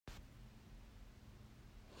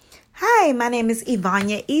Hi, my name is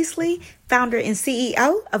Ivania Easley, founder and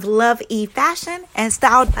CEO of Love E Fashion and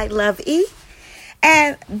Styled by Love E.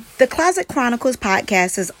 And the Closet Chronicles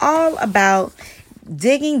podcast is all about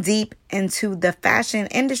digging deep into the fashion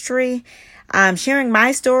industry, sharing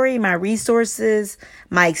my story, my resources,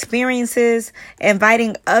 my experiences,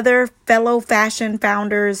 inviting other fellow fashion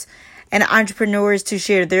founders and entrepreneurs to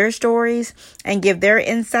share their stories and give their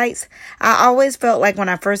insights. I always felt like when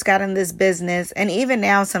I first got in this business, and even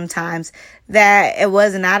now sometimes, that it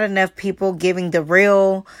was not enough people giving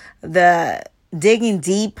the digging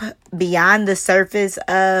deep beyond the surface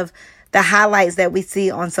of the highlights that we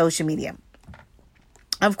see on social media.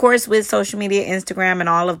 Of course, with social media, Instagram, and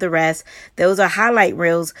all of the rest, those are highlight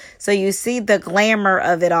reels. So you see the glamour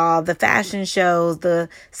of it all, the fashion shows, the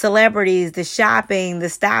celebrities, the shopping, the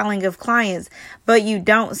styling of clients, but you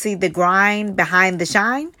don't see the grind behind the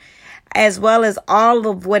shine, as well as all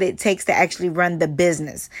of what it takes to actually run the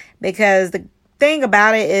business. Because the thing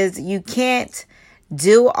about it is you can't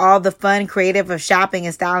do all the fun, creative of shopping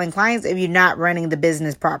and styling clients if you're not running the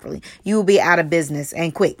business properly. You will be out of business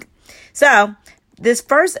and quick. So this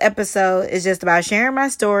first episode is just about sharing my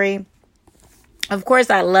story. Of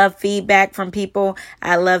course, I love feedback from people.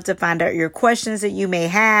 I love to find out your questions that you may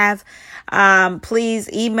have. Please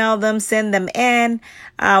email them, send them in.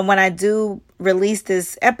 When I do release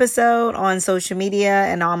this episode on social media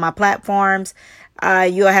and on my platforms,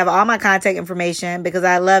 you'll have all my contact information because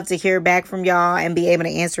I love to hear back from y'all and be able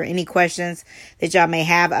to answer any questions that y'all may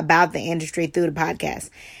have about the industry through the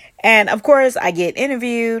podcast. And of course, I get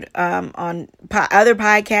interviewed on other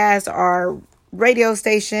podcasts or radio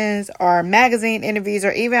stations or magazine interviews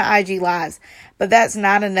or even IG Lives. But that's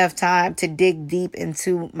not enough time to dig deep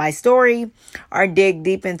into my story or dig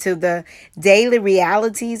deep into the daily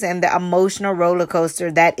realities and the emotional roller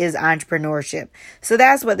coaster that is entrepreneurship. So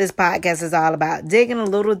that's what this podcast is all about. Digging a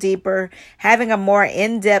little deeper, having a more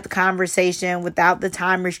in-depth conversation without the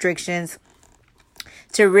time restrictions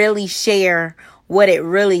to really share what it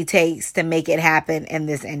really takes to make it happen in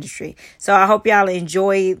this industry. So I hope y'all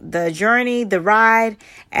enjoy the journey, the ride,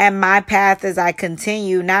 and my path as I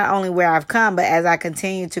continue, not only where I've come, but as I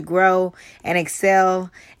continue to grow and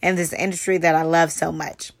excel in this industry that I love so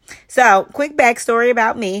much. So quick backstory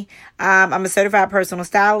about me. I'm a certified personal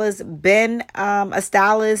stylist, been a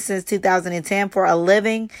stylist since 2010 for a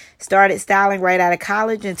living, started styling right out of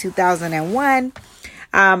college in 2001.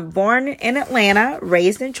 Born in Atlanta,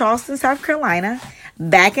 raised in Charleston, South Carolina,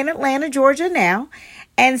 back in Atlanta, Georgia now.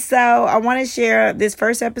 And so I want to share this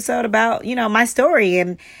first episode about, my story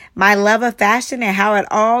and my love of fashion and how it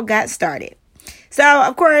all got started. So,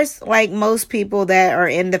 of course, like most people that are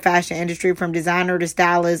in the fashion industry, from designer to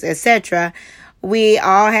stylist, etc., we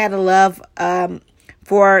all had a love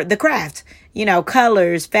for the craft.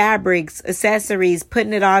 Colors, fabrics, accessories,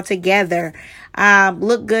 putting it all together.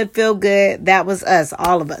 Look good, feel good. That was us,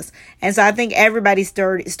 all of us. And so I think everybody's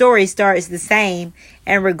story starts the same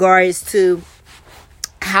in regards to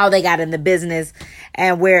how they got in the business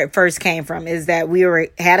and where it first came from, is that we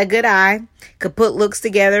had a good eye, could put looks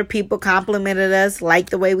together. People complimented us,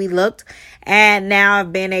 liked the way we looked. And now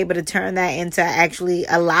I've been able to turn that into actually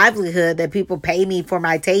a livelihood that people pay me for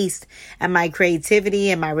my taste and my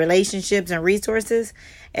creativity and my relationships and resources.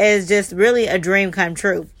 Is just really a dream come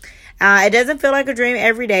true. It doesn't feel like a dream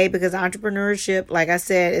every day because entrepreneurship, like I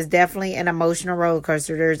said, is definitely an emotional roller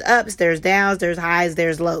coaster. There's ups, there's downs, there's highs,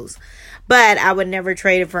 there's lows. But I would never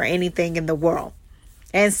trade it for anything in the world.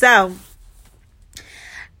 And so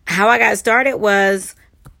how I got started was,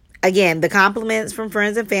 again, the compliments from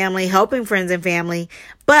friends and family, helping friends and family.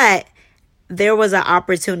 But there was an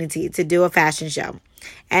opportunity to do a fashion show.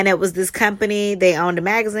 And it was this company, they owned a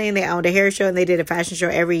magazine, they owned a hair show, and they did a fashion show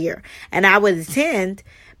every year. And I would attend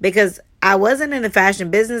because I wasn't in the fashion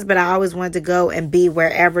business, but I always wanted to go and be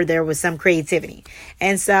wherever there was some creativity.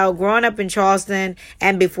 And so growing up in Charleston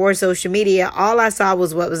and before social media, all I saw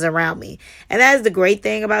was what was around me. And that is the great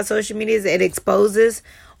thing about social media, is it exposes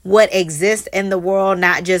what exists in the world,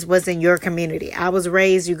 not just what's in your community. I was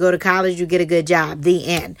raised, you go to college, you get a good job, the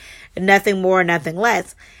end. Nothing more, nothing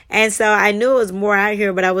less. And so I knew it was more out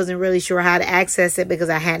here, but I wasn't really sure how to access it because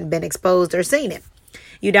I hadn't been exposed or seen it.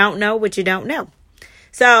 You don't know what you don't know.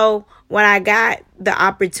 So when I got the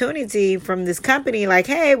opportunity from this company, like,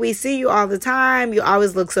 hey, we see you all the time. You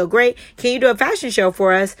always look so great. Can you do a fashion show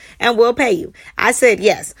for us and we'll pay you? I said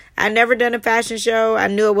yes. I never done a fashion show. I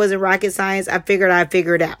knew it wasn't rocket science. I figured I'd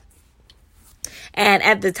figure it out. And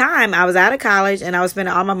at the time, I was out of college and I was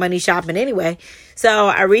spending all my money shopping anyway. So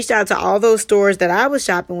I reached out to all those stores that I was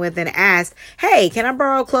shopping with and asked, hey, can I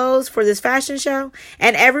borrow clothes for this fashion show?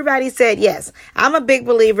 And everybody said yes. I'm a big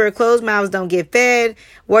believer. Closed mouths don't get fed.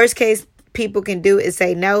 Worst case people can do is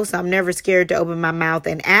say no. So I'm never scared to open my mouth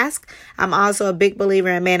and ask. I'm also a big believer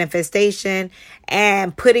in manifestation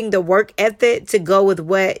and putting the work ethic to go with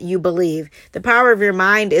what you believe. The power of your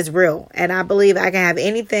mind is real. And I believe I can have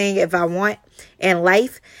anything if I want in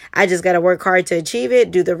life. I just got to work hard to achieve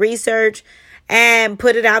it, do the research, and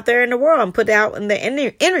put it out there in the world and put it out in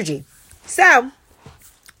the energy. So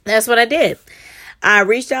that's what I did. I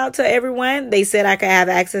reached out to everyone. They said I could have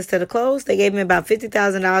access to the clothes. They gave me about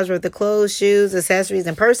 $50,000 worth of clothes, shoes, accessories,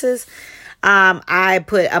 and purses. I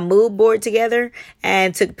put a mood board together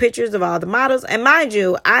and took pictures of all the models. And mind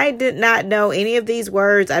you, I did not know any of these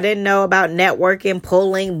words. I didn't know about networking,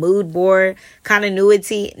 polling, mood board,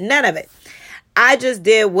 continuity, none of it. I just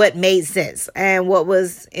did what made sense and what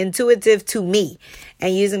was intuitive to me,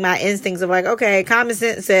 and using my instincts of like, okay, common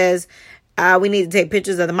sense says we need to take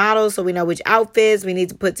pictures of the models so we know which outfits. We need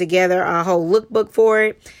to put together a whole lookbook for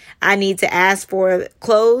it. I need to ask for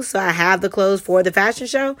clothes, so I have the clothes for the fashion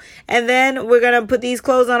show. And then we're going to put these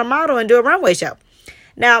clothes on a model and do a runway show.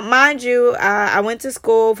 Now, mind you, I went to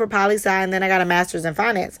school for poli-sci, and then I got a master's in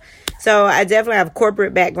finance. So I definitely have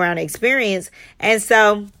corporate background experience. And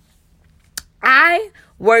so I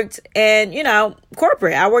worked in,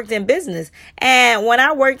 corporate. I worked in business. And when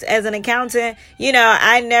I worked as an accountant,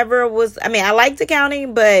 I liked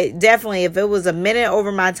accounting, but definitely if it was a minute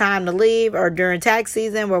over my time to leave or during tax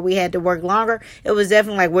season where we had to work longer, it was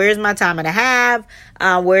definitely like, where's my time and a half?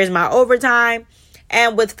 Where's my overtime?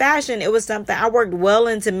 And with fashion, it was something I worked well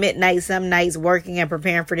into midnight some nights working and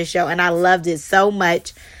preparing for the show. And I loved it so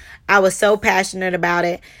much. I was so passionate about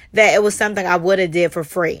it that it was something I would have did for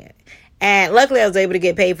free. And luckily I was able to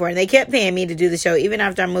get paid for it. And they kept paying me to do the show even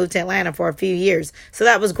after I moved to Atlanta for a few years. So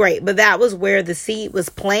that was great. But that was where the seed was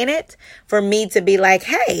planted for me to be like,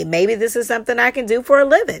 hey, maybe this is something I can do for a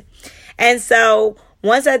living. And so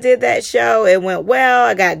once I did that show, it went well.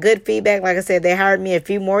 I got good feedback. Like I said, they hired me a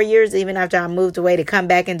few more years, even after I moved away, to come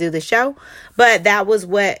back and do the show. But that was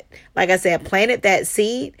what, like I said, planted that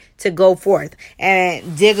seed to go forth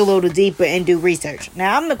and dig a little deeper and do research.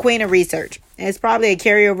 Now, I'm the queen of research. It's probably a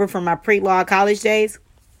carryover from my pre-law college days.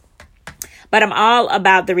 But I'm all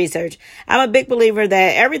about the research. I'm a big believer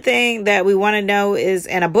that everything that we want to know is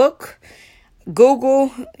in a book, Google,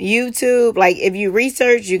 YouTube. Like, if you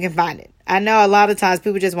research, you can find it. I know a lot of times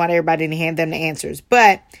people just want everybody to hand them the answers.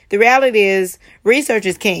 But the reality is research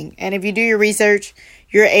is king. And if you do your research,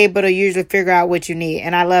 you're able to usually figure out what you need.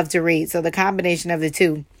 And I love to read. So the combination of the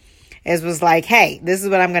two was like, hey, this is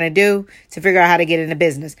what I'm going to do to figure out how to get into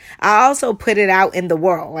business. I also put it out in the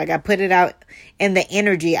world. Like, I put it out in the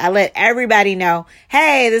energy. I let everybody know,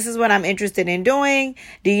 hey, this is what I'm interested in doing.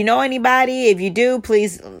 Do you know anybody? If you do,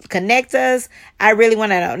 please connect us. I really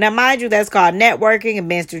want to know. Now, mind you, that's called networking and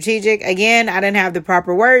being strategic. Again, I didn't have the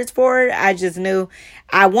proper words for it. I just knew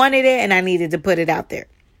I wanted it and I needed to put it out there.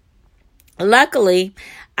 Luckily,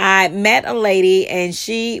 I met a lady and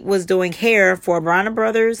she was doing hair for Bronner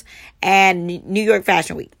Brothers and New York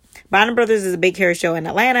Fashion Week. Bronner Brothers is a big hair show in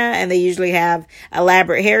Atlanta, and they usually have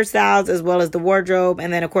elaborate hairstyles as well as the wardrobe,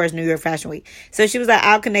 and then, of course, New York Fashion Week. So she was like,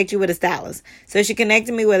 I'll connect you with a stylist. So she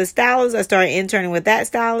connected me with a stylist. I started interning with that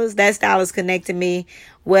stylist. That stylist connected me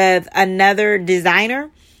with another designer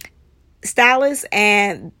stylist,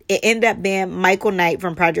 and it ended up being Michael Knight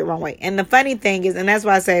from Project Runway. And the funny thing is, and that's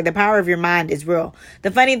why I say the power of your mind is real.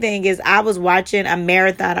 The funny thing is, I was watching a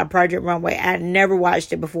marathon of Project Runway. I had never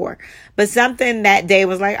watched it before, but something that day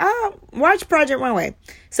was like, oh, watch Project Runway.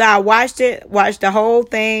 So I watched the whole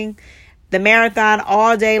thing, the marathon,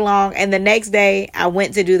 all day long. And the next day I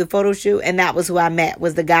went to do the photo shoot, and that was who I met,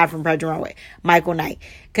 was the guy from Project Runway, Michael Knight.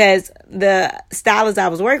 Because the stylist I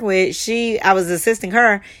was working with, I was assisting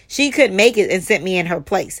her. She couldn't make it and sent me in her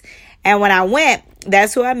place. And when I went,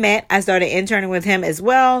 that's who I met. I started interning with him as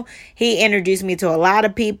well. He introduced me to a lot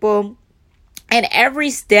of people. And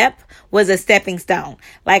every step was a stepping stone.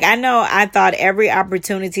 Like, I thought every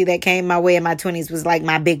opportunity that came my way in my 20s was like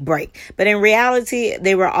my big break. But in reality,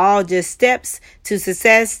 they were all just steps to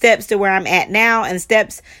success, steps to where I'm at now, and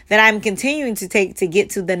steps that I'm continuing to take to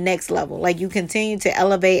get to the next level. Like, you continue to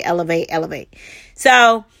elevate.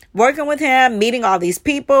 So working with him, meeting all these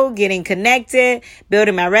people, getting connected,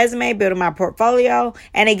 building my resume, building my portfolio.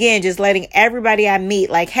 And again, just letting everybody I meet,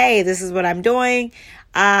 like, hey, this is what I'm doing.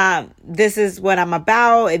 This is what I'm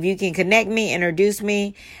about. If you can connect me, introduce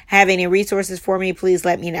me, have any resources for me, please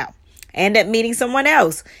let me know. End up meeting someone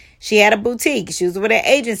else. She had a boutique. She was with an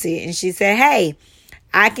agency, and she said, hey,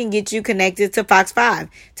 I can get you connected to Fox 5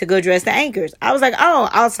 to go dress the anchors. I was like, oh,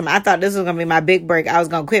 awesome. I thought this was going to be my big break. I was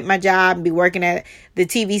going to quit my job and be working at the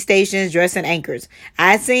TV stations dressing anchors.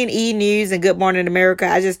 I seen E! News and Good Morning America.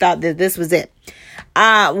 I just thought that this was it.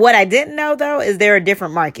 What I didn't know though is there are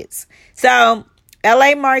different markets. So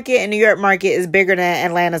LA market and New York market is bigger than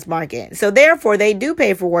Atlanta's market. So therefore they do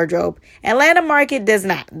pay for wardrobe. Atlanta market does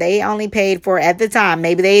not. They only paid for at the time.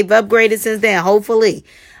 Maybe they've upgraded since then, hopefully.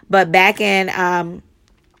 But back in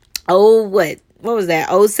what was that?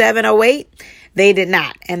 07, 08? They did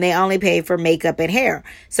not. And they only paid for makeup and hair.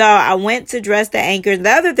 So I went to dress the anchors. The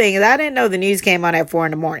other thing is I didn't know the news came on at 4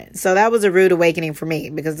 a.m. So that was a rude awakening for me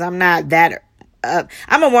because I'm not that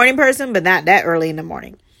I'm a morning person, but not that early in the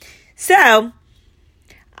morning. So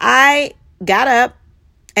I got up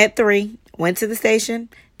at 3, went to the station,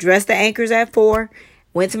 dressed the anchors at 4,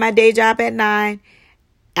 went to my day job at 9.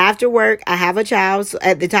 After work, I have a child. So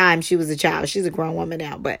at the time, she was a child. She's a grown woman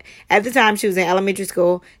now. But at the time, she was in elementary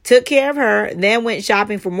school. Took care of her. Then went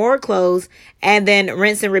shopping for more clothes. And then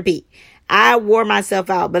rinse and repeat. I wore myself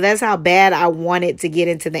out. But that's how bad I wanted to get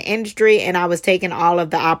into the industry. And I was taking all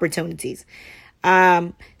of the opportunities.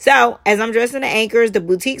 So as I'm dressing the anchors, the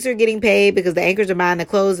boutiques are getting paid because the anchors are buying the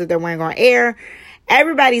clothes that they're wearing on air.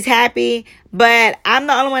 Everybody's happy, but I'm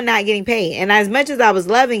the only one not getting paid. And as much as I was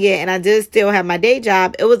loving it and I did still have my day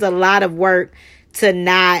job, it was a lot of work to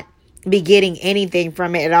not be getting anything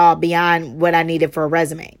from it at all beyond what I needed for a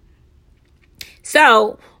resume.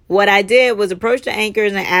 So what I did was approach the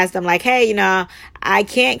anchors and ask them like, hey, I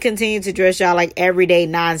can't continue to dress y'all like every day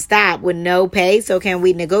nonstop with no pay. So can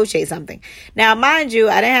we negotiate something? Now, mind you,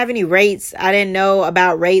 I didn't have any rates. I didn't know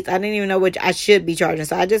about rates. I didn't even know which I should be charging.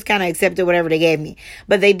 So I just kind of accepted whatever they gave me.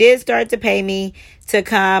 But they did start to pay me to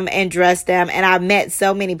come and dress them. And I met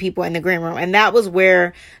so many people in the green room. And that was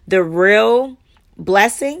where the real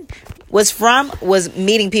blessing was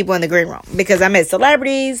meeting people in the green room, because I met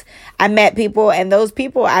celebrities, I met people, and those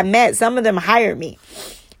people I met, some of them hired me.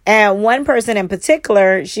 And one person in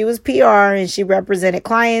particular, she was PR and she represented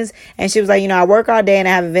clients, and she was like, I work all day and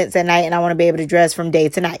I have events at night and I want to be able to dress from day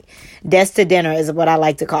to night. Desk to dinner is what I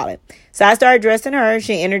like to call it. So I started dressing her.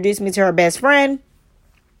 She introduced me to her best friend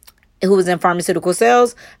who was in pharmaceutical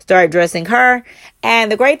sales, started dressing her.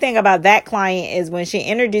 And the great thing about that client is when she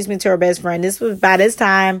introduced me to her best friend, this was by this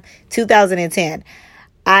time, 2010.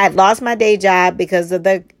 I had lost my day job because of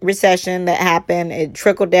the recession that happened. It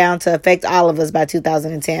trickled down to affect all of us by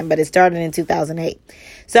 2010, but it started in 2008.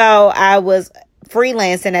 So I was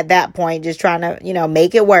freelancing at that point, just trying to,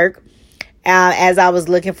 make it work. As I was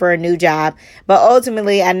looking for a new job. But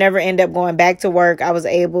ultimately, I never ended up going back to work. I was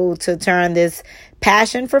able to turn this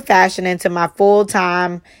passion for fashion into my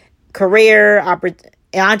full-time career,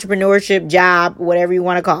 entrepreneurship job, whatever you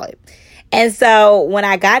want to call it. And so when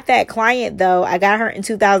I got that client, though, I got her in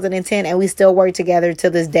 2010 and we still work together to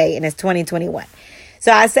this day, and it's 2021.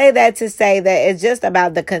 So I say that to say that it's just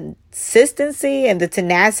about the consistency and the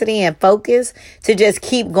tenacity and focus to just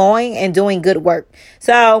keep going and doing good work.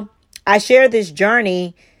 So I share this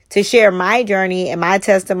journey to share my journey and my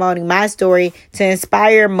testimony, my story, to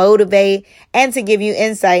inspire, motivate, and to give you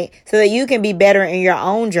insight so that you can be better in your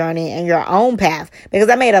own journey and your own path. Because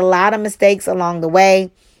I made a lot of mistakes along the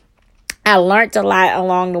way. I learned a lot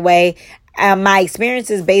along the way. My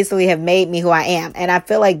experiences basically have made me who I am. And I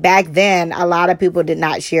feel like back then, a lot of people did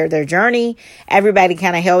not share their journey. Everybody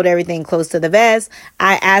kind of held everything close to the vest.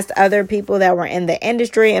 I asked other people that were in the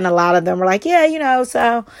industry, and a lot of them were like, yeah,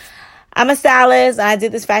 so I'm a stylist. I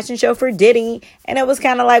did this fashion show for Diddy. And it was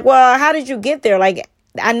kind of like, well, how did you get there? Like,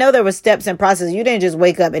 I know there were steps and process. You didn't just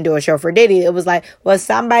wake up and do a show for Diddy. It was like, well,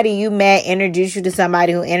 somebody you met introduced you to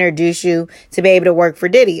somebody who introduced you to be able to work for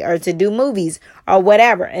Diddy or to do movies or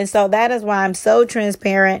whatever. And so that is why I'm so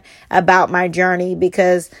transparent about my journey,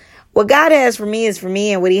 because what God has for me is for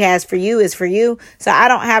me, and what he has for you is for you. So I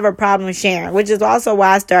don't have a problem sharing, which is also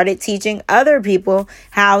why I started teaching other people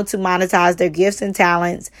how to monetize their gifts and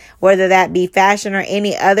talents, whether that be fashion or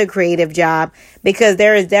any other creative job, because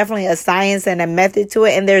there is definitely a science and a method to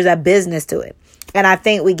it, and there's a business to it. And I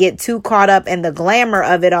think we get too caught up in the glamour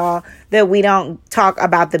of it all that we don't talk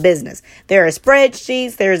about the business. There are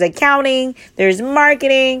spreadsheets, there's accounting, there's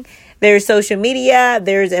marketing, there's social media,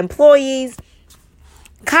 there's employees,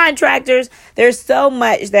 contractors. There's so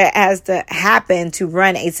much that has to happen to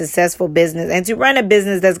run a successful business and to run a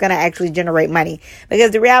business that's going to actually generate money.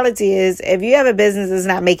 Because the reality is, if you have a business that's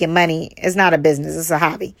not making money, it's not a business, it's a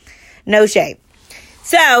hobby. No shade.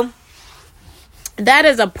 So that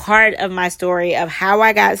is a part of my story of how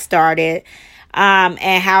I got started,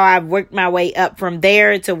 and how I've worked my way up from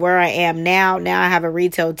there to where I am now. Now I have a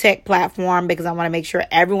retail tech platform because I want to make sure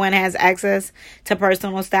everyone has access to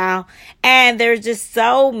personal style. And there's just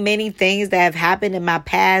so many things that have happened in my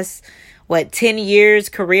past, 10 years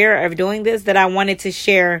career of doing this that I wanted to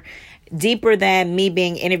share deeper than me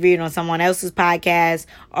being interviewed on someone else's podcast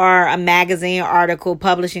or a magazine article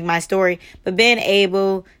publishing my story, but being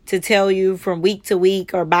able to tell you from week to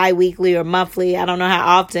week or bi-weekly or monthly, I don't know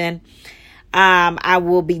how often, I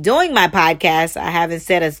will be doing my podcast. I haven't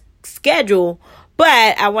set a schedule,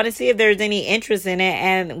 but I want to see if there's any interest in it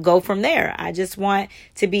and go from there. I just want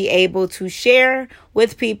to be able to share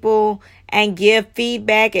with people and give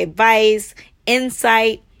feedback, advice,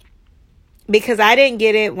 insight, because I didn't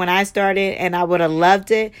get it when I started and I would have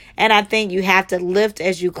loved it. And I think you have to lift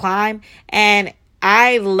as you climb. And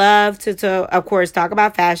I love to of course, talk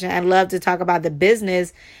about fashion. I love to talk about the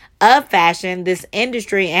business of fashion, this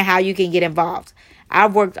industry, and how you can get involved.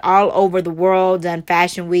 I've worked all over the world, done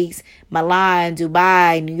fashion weeks, Milan,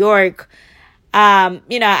 Dubai, New York.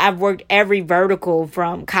 I've worked every vertical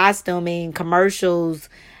from costuming, commercials,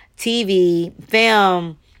 TV,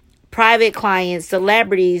 film, private clients,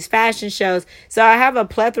 celebrities, fashion shows. So I have a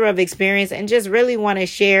plethora of experience and just really want to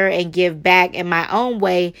share and give back in my own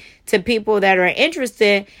way to people that are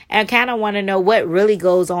interested and kind of want to know what really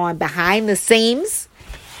goes on behind the seams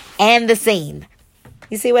and the scene.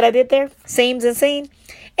 You see what I did there? Seams and scene.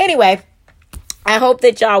 Anyway, I hope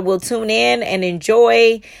that y'all will tune in and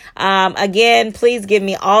enjoy. Again, please give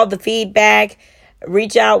me all the feedback.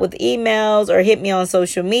 Reach out with emails or hit me on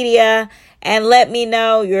social media and let me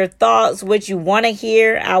know your thoughts, what you want to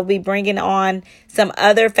hear. I'll be bringing on some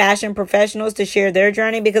other fashion professionals to share their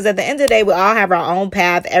journey, because at the end of the day, we all have our own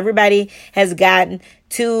path. Everybody has gotten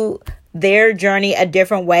to their journey a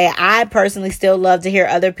different way. I personally still love to hear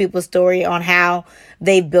other people's story on how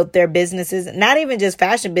they've built their businesses, not even just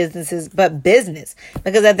fashion businesses, but business.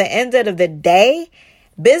 Because at the end of the day,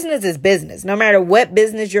 business is business. No matter what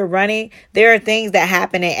business you're running, there are things that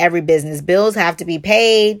happen in every business. Bills have to be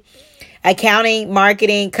paid, accounting,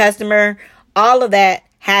 marketing, customer, all of that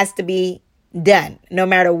has to be done, no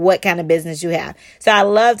matter what kind of business you have. So I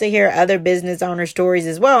love to hear other business owner stories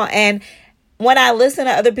as well. And when I listen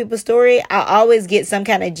to other people's story, I always get some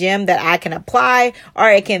kind of gem that I can apply, or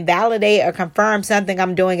it can validate or confirm something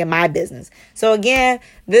I'm doing in my business. So again,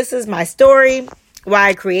 this is my story, why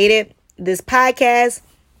I created this podcast,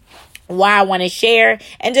 why I want to share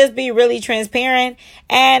and just be really transparent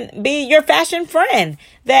and be your fashion friend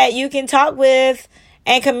that you can talk with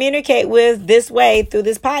and communicate with this way through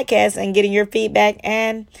this podcast and getting your feedback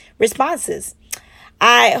and responses.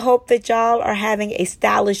 I hope that y'all are having a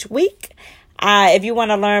stylish week. If you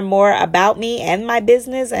want to learn more about me and my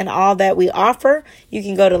business and all that we offer, you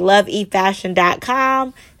can go to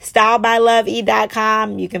loveefashion.com,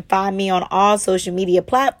 stylebylove.com. You can find me on all social media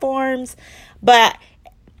platforms, but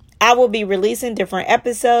I will be releasing different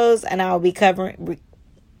episodes and I will be covering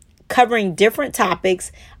different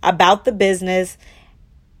topics about the business,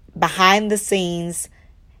 behind the scenes,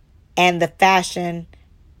 and the fashion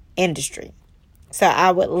industry. So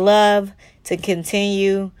I would love to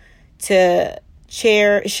continue to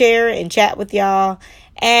share and chat with y'all.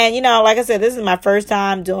 And, like I said, this is my first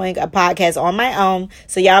time doing a podcast on my own.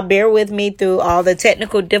 So y'all bear with me through all the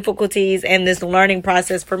technical difficulties and this learning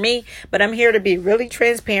process for me. But I'm here to be really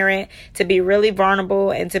transparent, to be really vulnerable,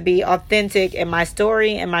 and to be authentic in my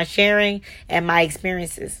story and my sharing and my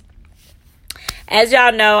experiences. As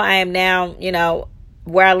y'all know, I am now,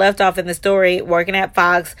 where I left off in the story, working at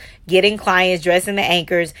Fox, getting clients, dressing the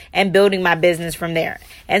anchors, and building my business from there.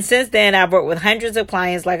 And since then, I've worked with hundreds of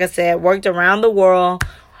clients, like I said, worked around the world,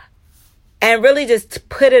 and really just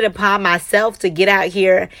put it upon myself to get out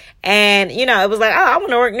here. And, it was like, I want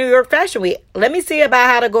to work New York Fashion Week. Let me see about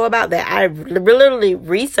how to go about that. I literally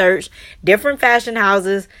researched different fashion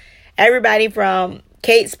houses, everybody from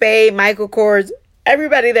Kate Spade, Michael Kors,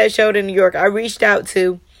 everybody that showed in New York, I reached out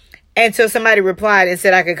to. And so somebody replied and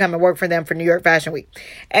said I could come and work for them for New York Fashion Week.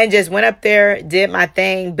 And just went up there, did my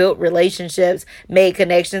thing, built relationships, made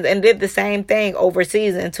connections, and did the same thing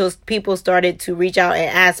overseas until people started to reach out and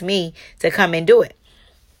ask me to come and do it.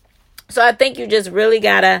 So I think you just really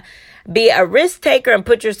got to be a risk taker and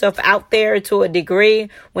put yourself out there to a degree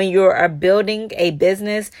when you are building a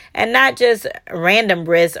business, and not just random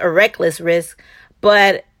risk or reckless risk,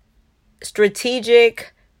 but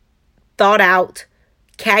strategic, thought out,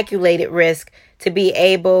 calculated risk to be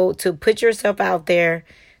able to put yourself out there,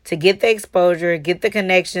 to get the exposure, get the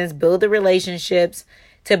connections, build the relationships,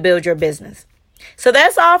 to build your business. So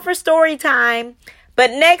that's all for story time.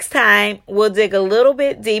 But next time, we'll dig a little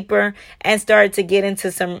bit deeper and start to get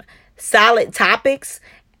into some solid topics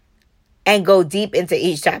and go deep into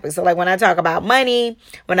each topic. So like when I talk about money,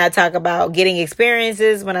 when I talk about getting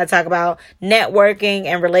experiences, when I talk about networking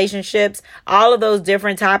and relationships, all of those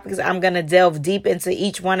different topics, I'm going to delve deep into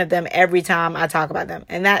each one of them every time I talk about them.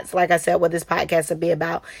 And that's, like I said, what this podcast will be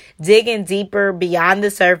about. Digging deeper beyond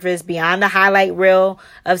the surface, beyond the highlight reel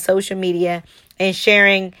of social media, and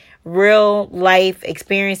sharing real life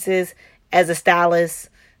experiences as a stylist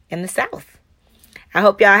in the South. I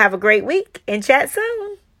hope y'all have a great week and chat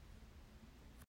soon.